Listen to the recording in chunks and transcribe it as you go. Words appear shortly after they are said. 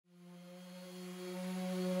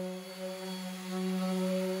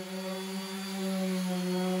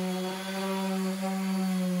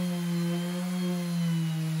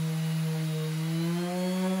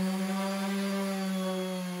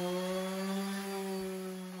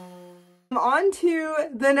on to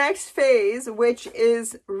the next phase, which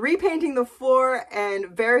is repainting the floor and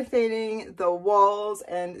variegating the walls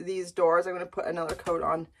and these doors. I'm going to put another coat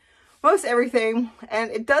on most everything, and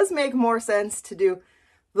it does make more sense to do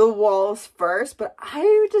the walls first, but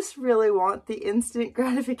I just really want the instant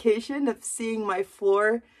gratification of seeing my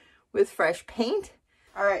floor with fresh paint.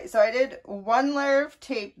 All right, so I did one layer of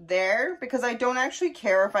tape there because I don't actually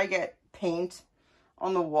care if I get paint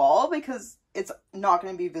on the wall because it's not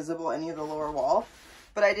going to be visible any of the lower wall.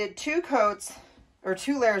 But I did two coats or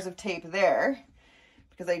 2 layers of tape there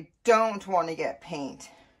because I don't want to get paint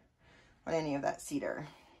on any of that cedar.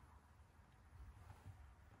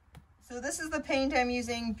 So this is the paint I'm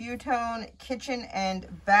using, Butone Kitchen and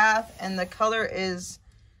Bath, and the color is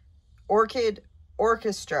Orchid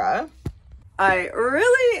Orchestra. I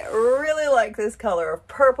really like this color of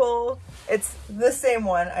purple. It's the same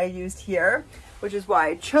one I used here, which is why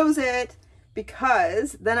I chose it,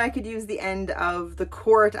 because then I could use the end of the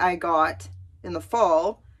quart I got in the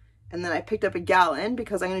fall, and then I picked up a gallon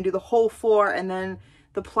because I'm going to do the whole floor, and then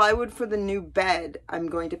the plywood for the new bed, I'm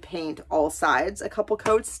going to paint all sides, a couple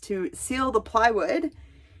coats to seal the plywood.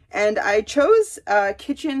 And I chose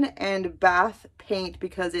kitchen and bath paint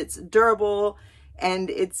because it's durable and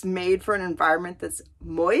it's made for an environment that's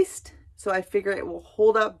moist. So I figure it will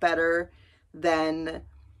hold up better than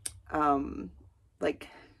like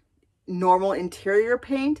normal interior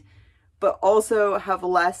paint, but also have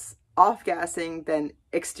less off-gassing than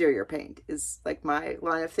exterior paint is like my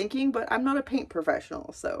line of thinking, but I'm not a paint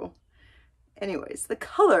professional. So anyways, the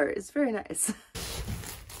color is very nice.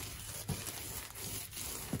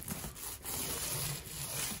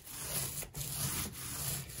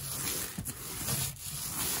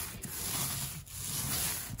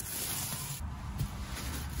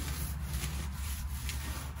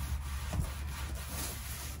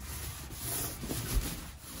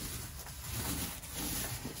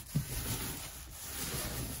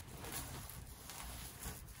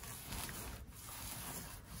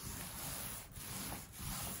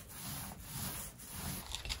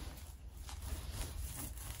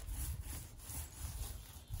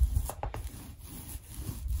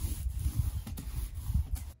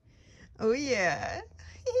 Oh yeah.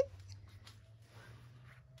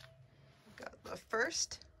 Got the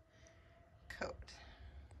first coat.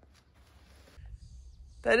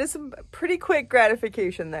 That is some pretty quick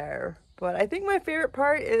gratification there, but I think my favorite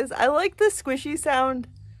part is I like the squishy sound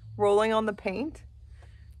rolling on the paint.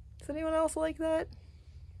 Does anyone else like that?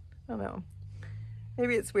 I don't know.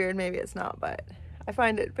 Maybe it's weird, maybe it's not, but I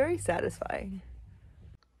find it very satisfying.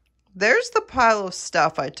 There's the pile of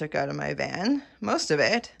stuff I took out of my van, most of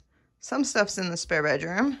it. Some stuff's in the spare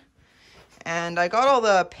bedroom. And I got all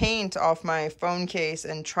the paint off my phone case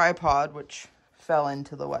and tripod, which fell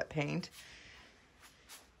into the wet paint.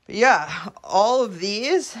 But yeah, all of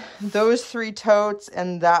these, those 3 totes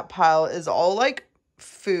and that pile is all like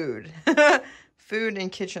food. Food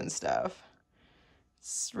and kitchen stuff.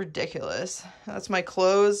 It's ridiculous. That's my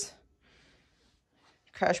clothes.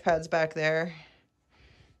 Crash pads back there.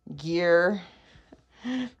 Gear.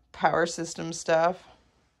 Power system stuff.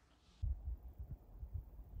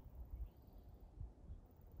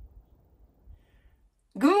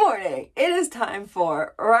 Good morning. It is time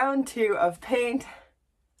for round 2 of paint.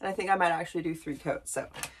 And I think I might actually do 3 coats. So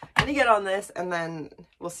I'm gonna get on this and then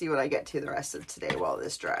we'll see what I get to the rest of today while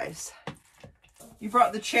this dries. You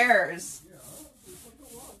brought the chairs.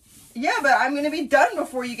 Yeah, but I'm gonna be done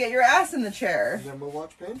before you get your ass in the chair. And then we'll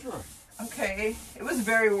watch paint dry. Okay. It was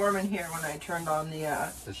very warm in here when I turned on the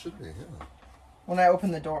It should be, yeah. When I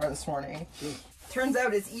opened the door this morning. Good. Turns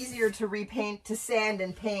out it's easier to repaint, to sand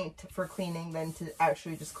and paint for cleaning than to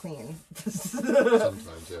actually just clean.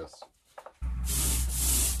 Sometimes, yes.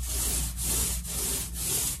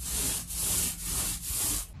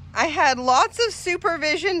 I had lots of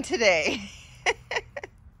supervision today.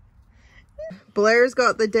 Blair's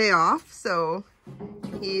got the day off, so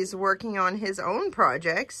he's working on his own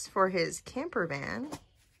projects for his camper van.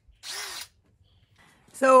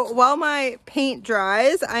 So while my paint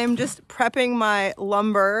dries, I'm just prepping my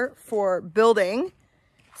lumber for building.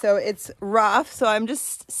 So it's rough, so I'm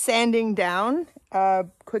just sanding down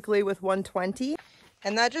quickly with 120.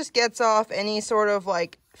 And that just gets off any sort of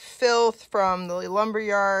like filth from the lumber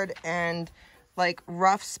yard and like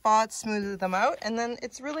rough spots, smoothes them out, and then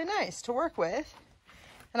it's really nice to work with.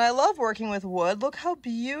 And I love working with wood. Look how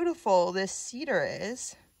beautiful this cedar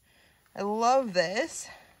is. I love this.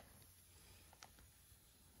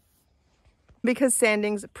 Because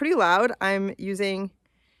sanding's pretty loud, I'm using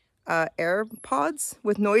AirPods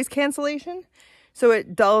with noise cancellation. So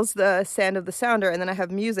it dulls the sound of the sounder, and then I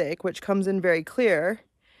have music, which comes in very clear.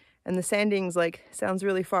 and the sandings like sounds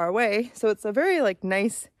really far away. So it's a very like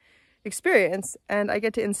nice experience, and I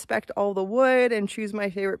get to inspect all the wood and choose my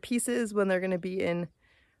favorite pieces when they're going to be in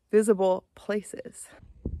visible places.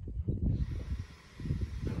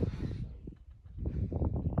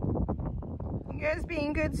 You guys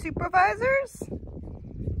being good supervisors?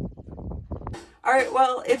 All right,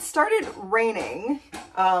 well, it started raining.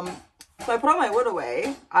 So I put all my wood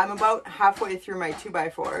away. I'm about halfway through my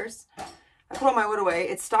 2x4s. I put all my wood away.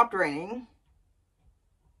 It stopped raining.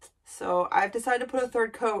 So I've decided to put a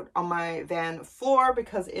third coat on my van floor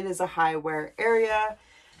because it is a high wear area.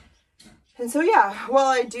 And so yeah, while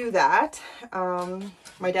I do that,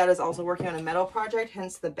 my dad is also working on a metal project,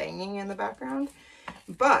 hence the banging in the background.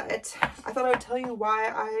 But I thought I'd tell you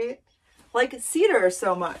why I like cedar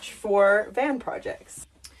so much for van projects.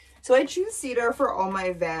 So I choose cedar for all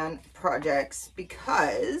my van projects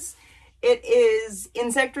because it is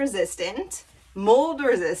insect resistant, mold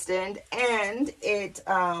resistant, and it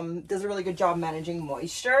does a really good job managing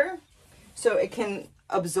moisture. So it can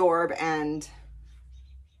absorb and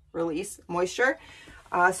release moisture.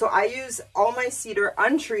 So I use all my cedar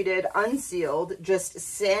untreated, unsealed, just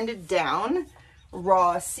sanded down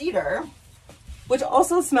raw cedar, which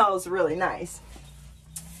also smells really nice.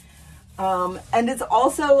 And it's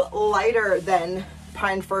also lighter than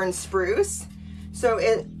pine fern spruce. So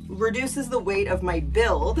it reduces the weight of my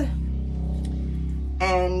build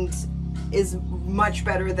and is much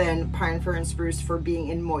better than pine fern spruce for being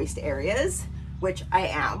in moist areas, which I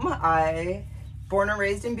am. I born and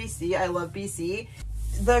raised in BC. I love BC.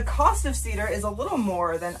 The cost of cedar is a little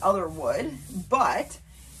more than other wood, but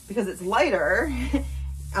because it's lighter,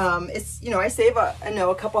 it's, I save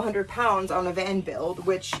a couple £100 on a van build,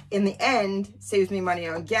 which in the end saves me money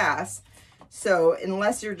on gas. So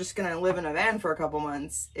unless you're just gonna live in a van for a couple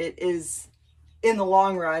months, it is in the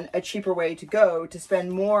long run a cheaper way to go to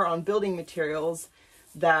spend more on building materials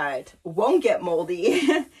that won't get moldy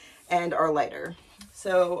and are lighter.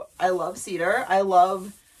 So I love cedar. I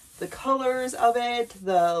love the colors of it,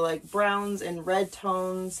 the like browns and red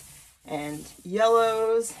tones and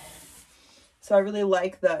yellows. So I really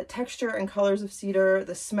like the texture and colors of cedar,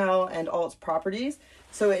 the smell, and all its properties.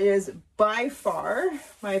 So it is by far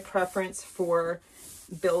my preference for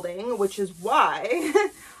building, which is why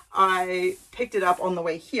I picked it up on the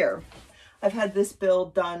way here. I've had this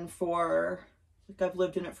build done for, I've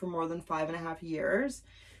lived in it for more than 5.5 years.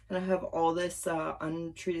 And I have all this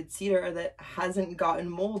untreated cedar that hasn't gotten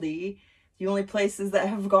moldy. The only places that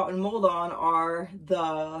have gotten mold on are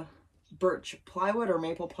the birch plywood or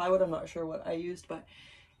maple plywood. I'm not sure what I used,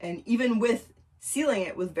 and even with sealing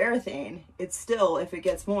it with varathane, it's still, if it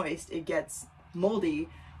gets moist, it gets moldy.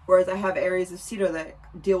 Whereas I have areas of cedar that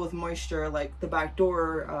deal with moisture, like the back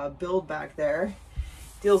door build back there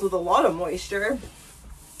deals with a lot of moisture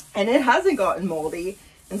and it hasn't gotten moldy.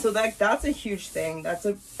 And so that's a huge thing. That's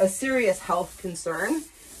a serious health concern.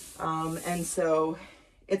 And so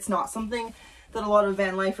it's not something that a lot of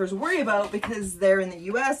van lifers worry about because they're in the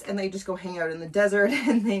US and they just go hang out in the desert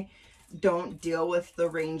and they don't deal with the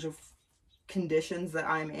range of conditions that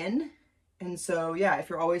I'm in. And so, yeah, if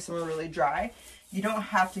you're always somewhere really dry, you don't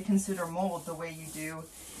have to consider mold the way you do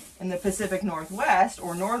in the Pacific Northwest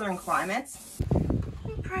or northern climates.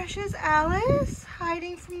 Precious Alice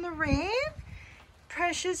hiding from the rain.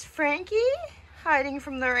 Precious Frankie hiding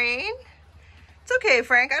from the rain. It's okay,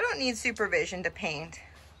 Frank. I don't need supervision to paint.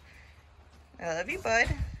 I love you, bud.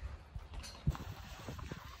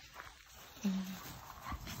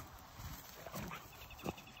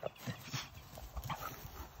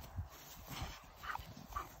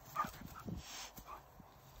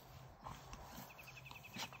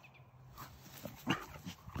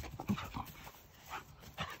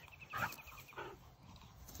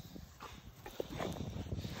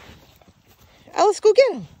 Alice, go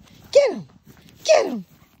get him. Get him. Get him.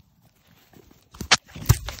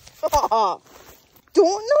 Oh,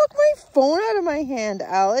 don't knock my phone out of my hand,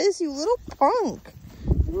 Alice, you little punk.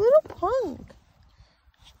 You little punk.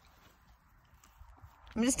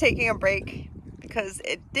 I'm just taking a break because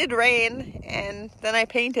it did rain and then I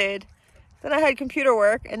painted. Then I had computer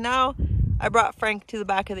work and now I brought Frank to the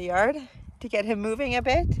back of the yard to get him moving a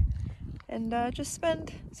bit and just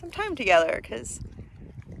spend some time together because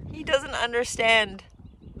he doesn't understand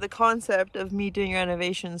the concept of me doing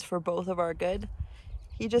renovations for both of our good.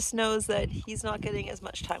 He just knows that he's not getting as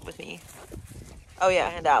much time with me. Oh yeah,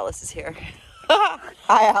 and Alice is here.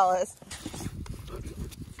 Hi, Alice.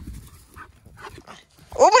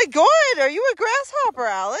 Oh my God, are you a grasshopper,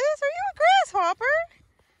 Alice? Are you a grasshopper?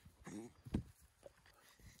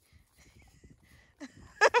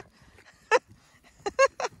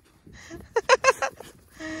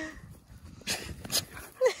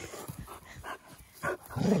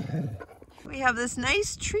 We have this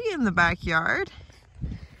nice tree in the backyard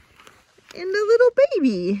and a little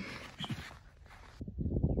baby.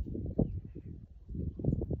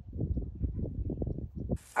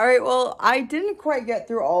 All right, well, I didn't quite get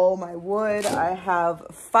through all my wood. I have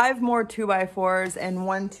 5 more 2x4s and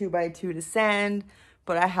 1 2x2 to sand,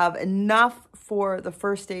 but I have enough for the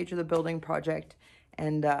first stage of the building project.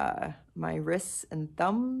 And my wrists and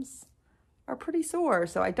thumbs are pretty sore.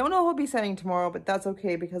 So I don't know if I'll be sanding tomorrow, but that's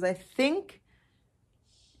okay because I think,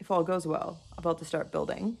 if all goes well, I'm about to start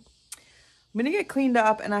building. I'm gonna get cleaned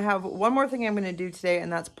up, and I have one more thing I'm gonna do today,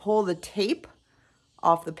 and that's pull the tape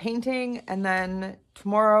off the painting, and then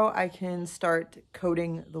tomorrow I can start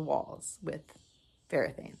coating the walls with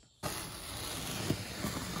varathane.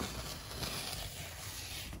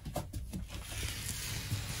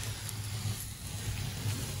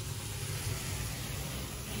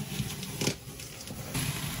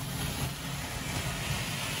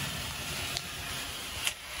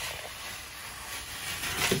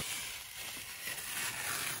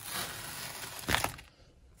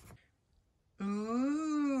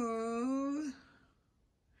 Ooh,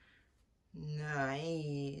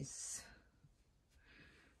 nice.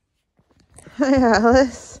 Hi,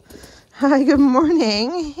 Alice. Hi, good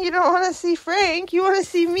morning. You don't want to see Frank, you want to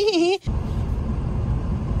see me.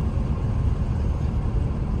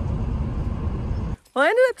 Well, I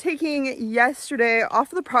ended up taking yesterday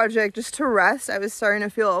off the project just to rest. I was starting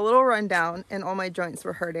to feel a little run down and all my joints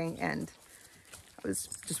were hurting and I was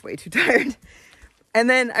just way too tired. And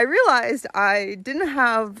then I realized I didn't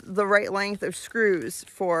have the right length of screws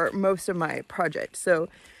for most of my project. So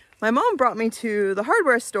my mom brought me to the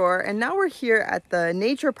hardware store, and now we're here at the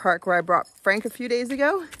nature park where I brought Frank a few days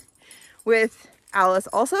ago with Alice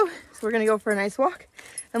also. So we're gonna go for a nice walk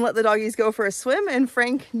and let the doggies go for a swim. And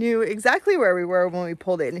Frank knew exactly where we were when we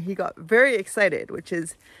pulled in, and he got very excited, which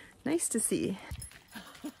is nice to see.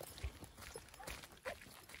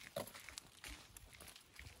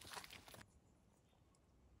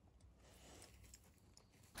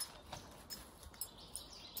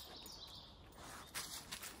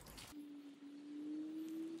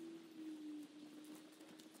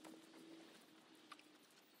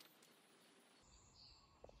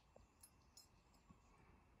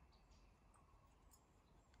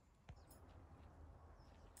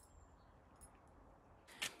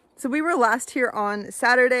 So we were last here on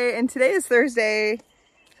Saturday, and today is Thursday.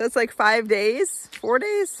 So it's like 5 days, 4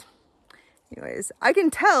 days. Anyways, I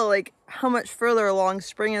can tell like how much further along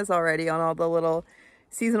spring is already on all the little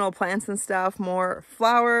seasonal plants and stuff. More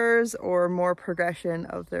flowers or more progression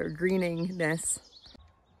of their greeningness.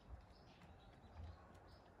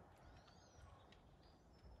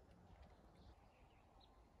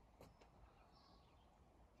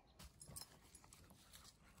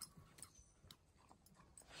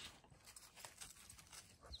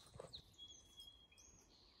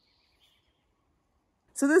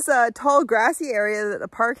 So this tall grassy area that the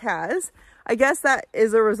park has, I guess that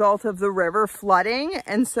is a result of the river flooding,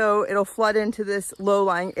 and so it'll flood into this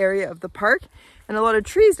low-lying area of the park, and a lot of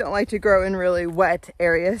trees don't like to grow in really wet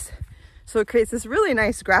areas, so it creates this really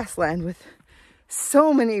nice grassland with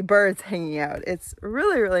so many birds hanging out. It's a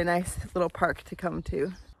really, really nice little park to come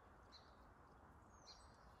to.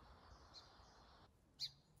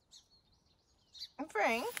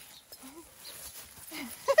 Frank.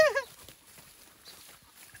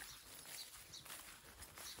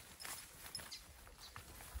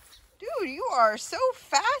 Dude, you are so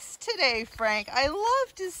fast today, Frank. I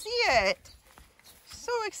love to see it.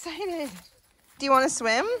 So excited. Do you want to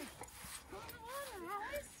swim?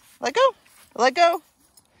 Let go. Let go.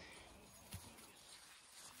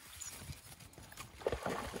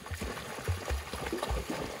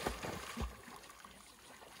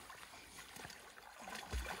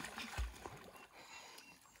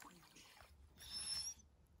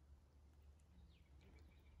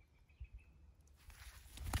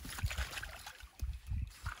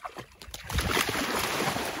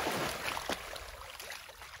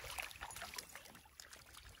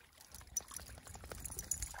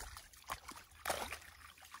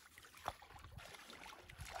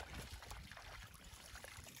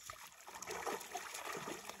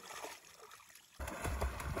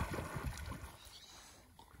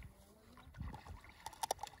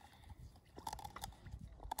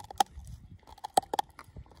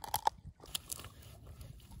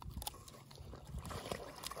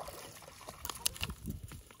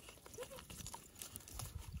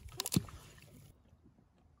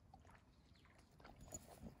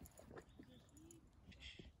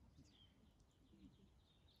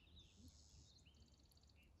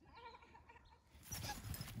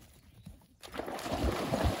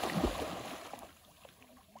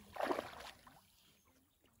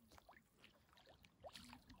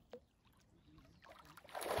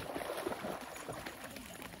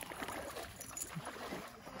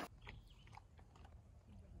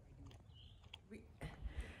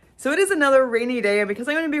 So it is another rainy day, and because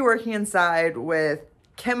I'm going to be working inside with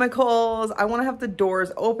chemicals, I want to have the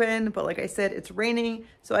doors open, but like I said, it's raining.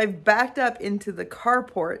 So I've backed up into the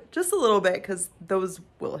carport just a little bit because those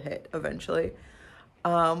will hit eventually,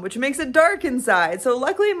 which makes it dark inside. So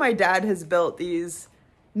luckily my dad has built these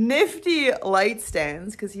nifty light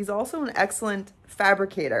stands because he's also an excellent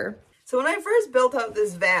fabricator. So when I first built out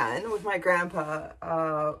this van with my grandpa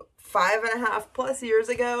 5.5+ years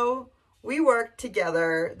ago, we worked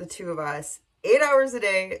together, the two of us, 8 hours a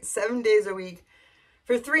day, 7 days a week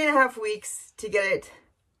for 3.5 weeks to get it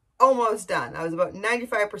almost done. I was about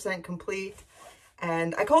 95% complete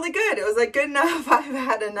and I called it good. It was like good enough. I've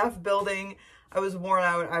had enough building. I was worn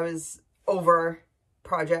out. I was over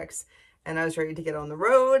projects and I was ready to get on the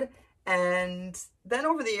road. And then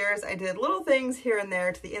over the years, I did little things here and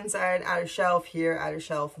there to the inside, add a shelf here, add a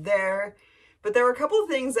shelf there. But there were a couple of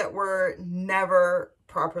things that were never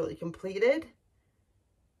properly completed.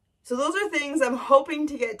 So those are things I'm hoping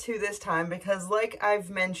to get to this time because like I've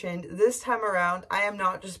mentioned, this time around, I am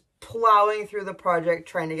not just plowing through the project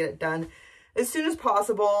trying to get it done as soon as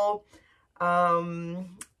possible.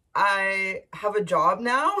 I have a job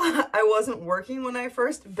now. I wasn't working when I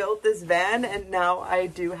first built this van, and now I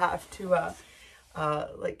do have to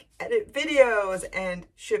like edit videos and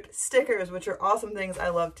ship stickers, which are awesome things I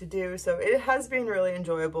love to do. So it has been really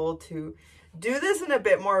enjoyable to do this in a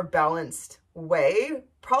bit more balanced way,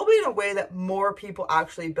 probably in a way that more people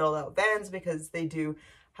actually build out vans because they do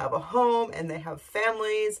have a home and they have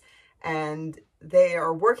families and they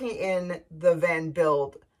are working in the van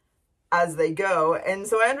build as they go. And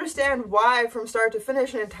so I understand why from start to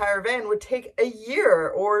finish an entire van would take a year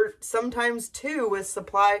or sometimes 2 with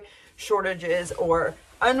supply shortages or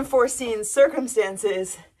unforeseen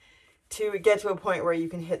circumstances to get to a point where you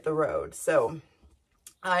can hit the road. So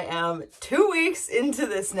I am 2 weeks into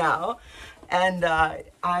this now, and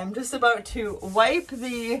I'm just about to wipe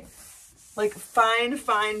the like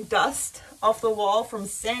fine dust off the wall from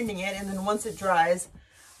sanding it, and then once it dries,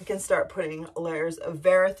 I can start putting layers of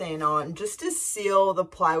varathane on just to seal the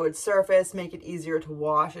plywood surface, make it easier to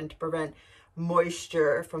wash and to prevent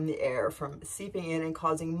moisture from the air from seeping in and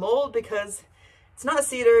causing mold, because it's not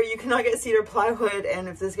cedar, you cannot get cedar plywood, and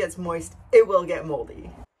if this gets moist, it will get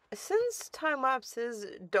moldy. Since time lapses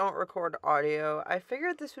don't record audio, I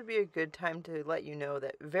figured this would be a good time to let you know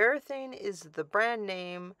that varathane is the brand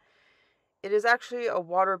name. It is actually a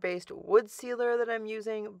water-based wood sealer that I'm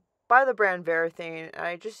using by the brand Varathane, and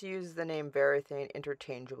I just use the name Varathane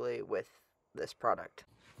interchangeably with this product.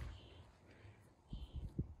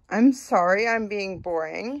 I'm sorry I'm being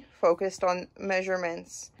boring, focused on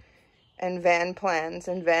measurements and van plans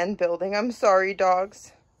and van building. I'm sorry,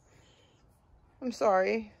 dogs. I'm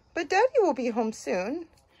sorry. But Daddy will be home soon,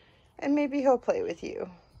 and maybe he'll play with you.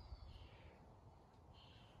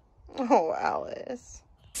 Oh, Alice.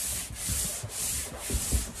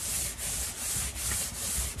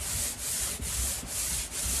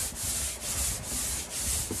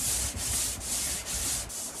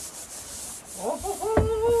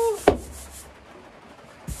 Oh,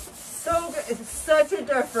 so good. It's such a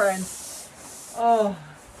difference. Oh,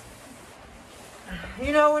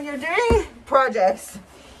 you know, when you're doing projects,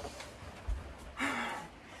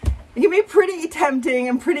 it can be pretty tempting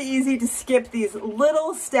and pretty easy to skip these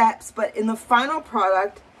little steps, but in the final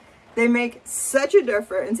product, they make such a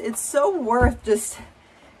difference. It's so worth just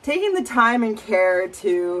taking the time and care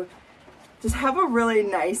to just have a really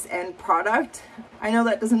nice end product. I know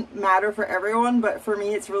that doesn't matter for everyone, but for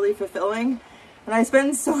me, it's really fulfilling. And I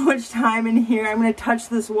spend so much time in here. I'm going to touch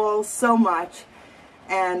this wall so much,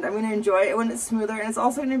 and I'm going to enjoy it when it's smoother. And it's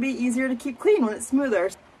also going to be easier to keep clean when it's smoother.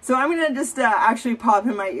 So I'm going to just actually pop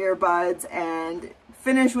in my earbuds and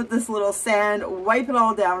finish with this little sand, wipe it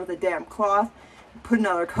all down with a damp cloth, put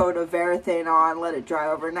another coat of Varathane on, let it dry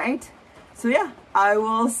overnight. So yeah, I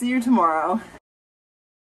will see you tomorrow.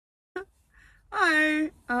 Hi,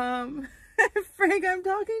 Frank, I'm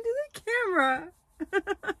talking to the camera.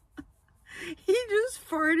 He just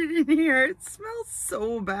farted in here. It smells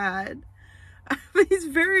so bad. But he's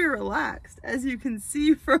very relaxed, as you can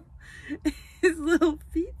see from his little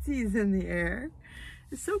feetsies in the air.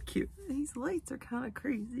 It's so cute. These lights are kind of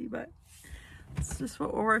crazy, but it's just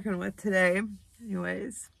what we're working with today.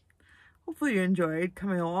 Anyways, hopefully you enjoyed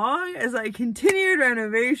coming along as I continued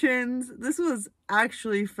renovations. This was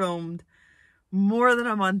actually filmed more than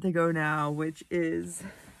a month ago now, which is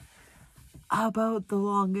about the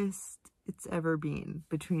longest it's ever been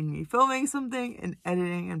between me filming something and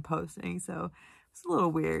editing and posting. So it's a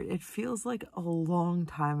little weird. It feels like a long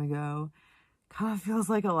time ago. Kind of feels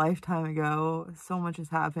like a lifetime ago. So much has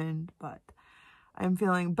happened, but I'm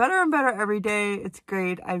feeling better and better every day. It's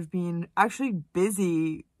great. I've been actually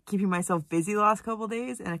busy, keeping myself busy the last couple of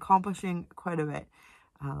days and accomplishing quite a bit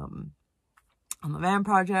on the van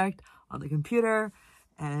project, on the computer,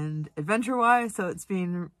 and adventure-wise. So it's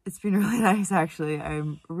been really nice, actually.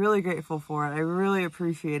 I'm really grateful for it. I really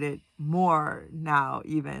appreciate it more now,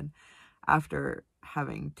 even after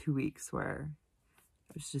having 2 weeks where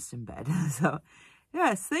I was just in bed. So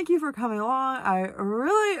yes, thank you for coming along. I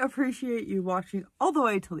really appreciate you watching all the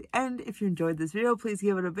way till the end. If you enjoyed this video, please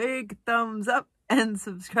give it a big thumbs up and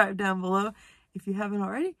subscribe down below if you haven't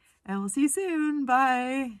already. And we'll see you soon.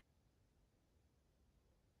 Bye.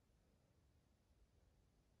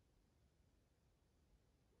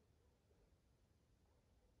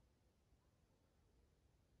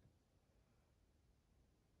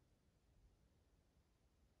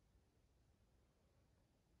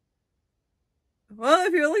 Well,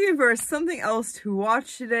 if you're looking for something else to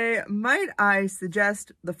watch today, might I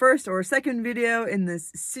suggest the first or second video in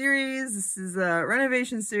this series. This is a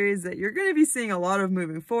renovation series that you're going to be seeing a lot of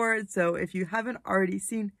moving forward. So if you haven't already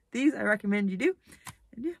seen these, I recommend you do.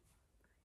 And yeah.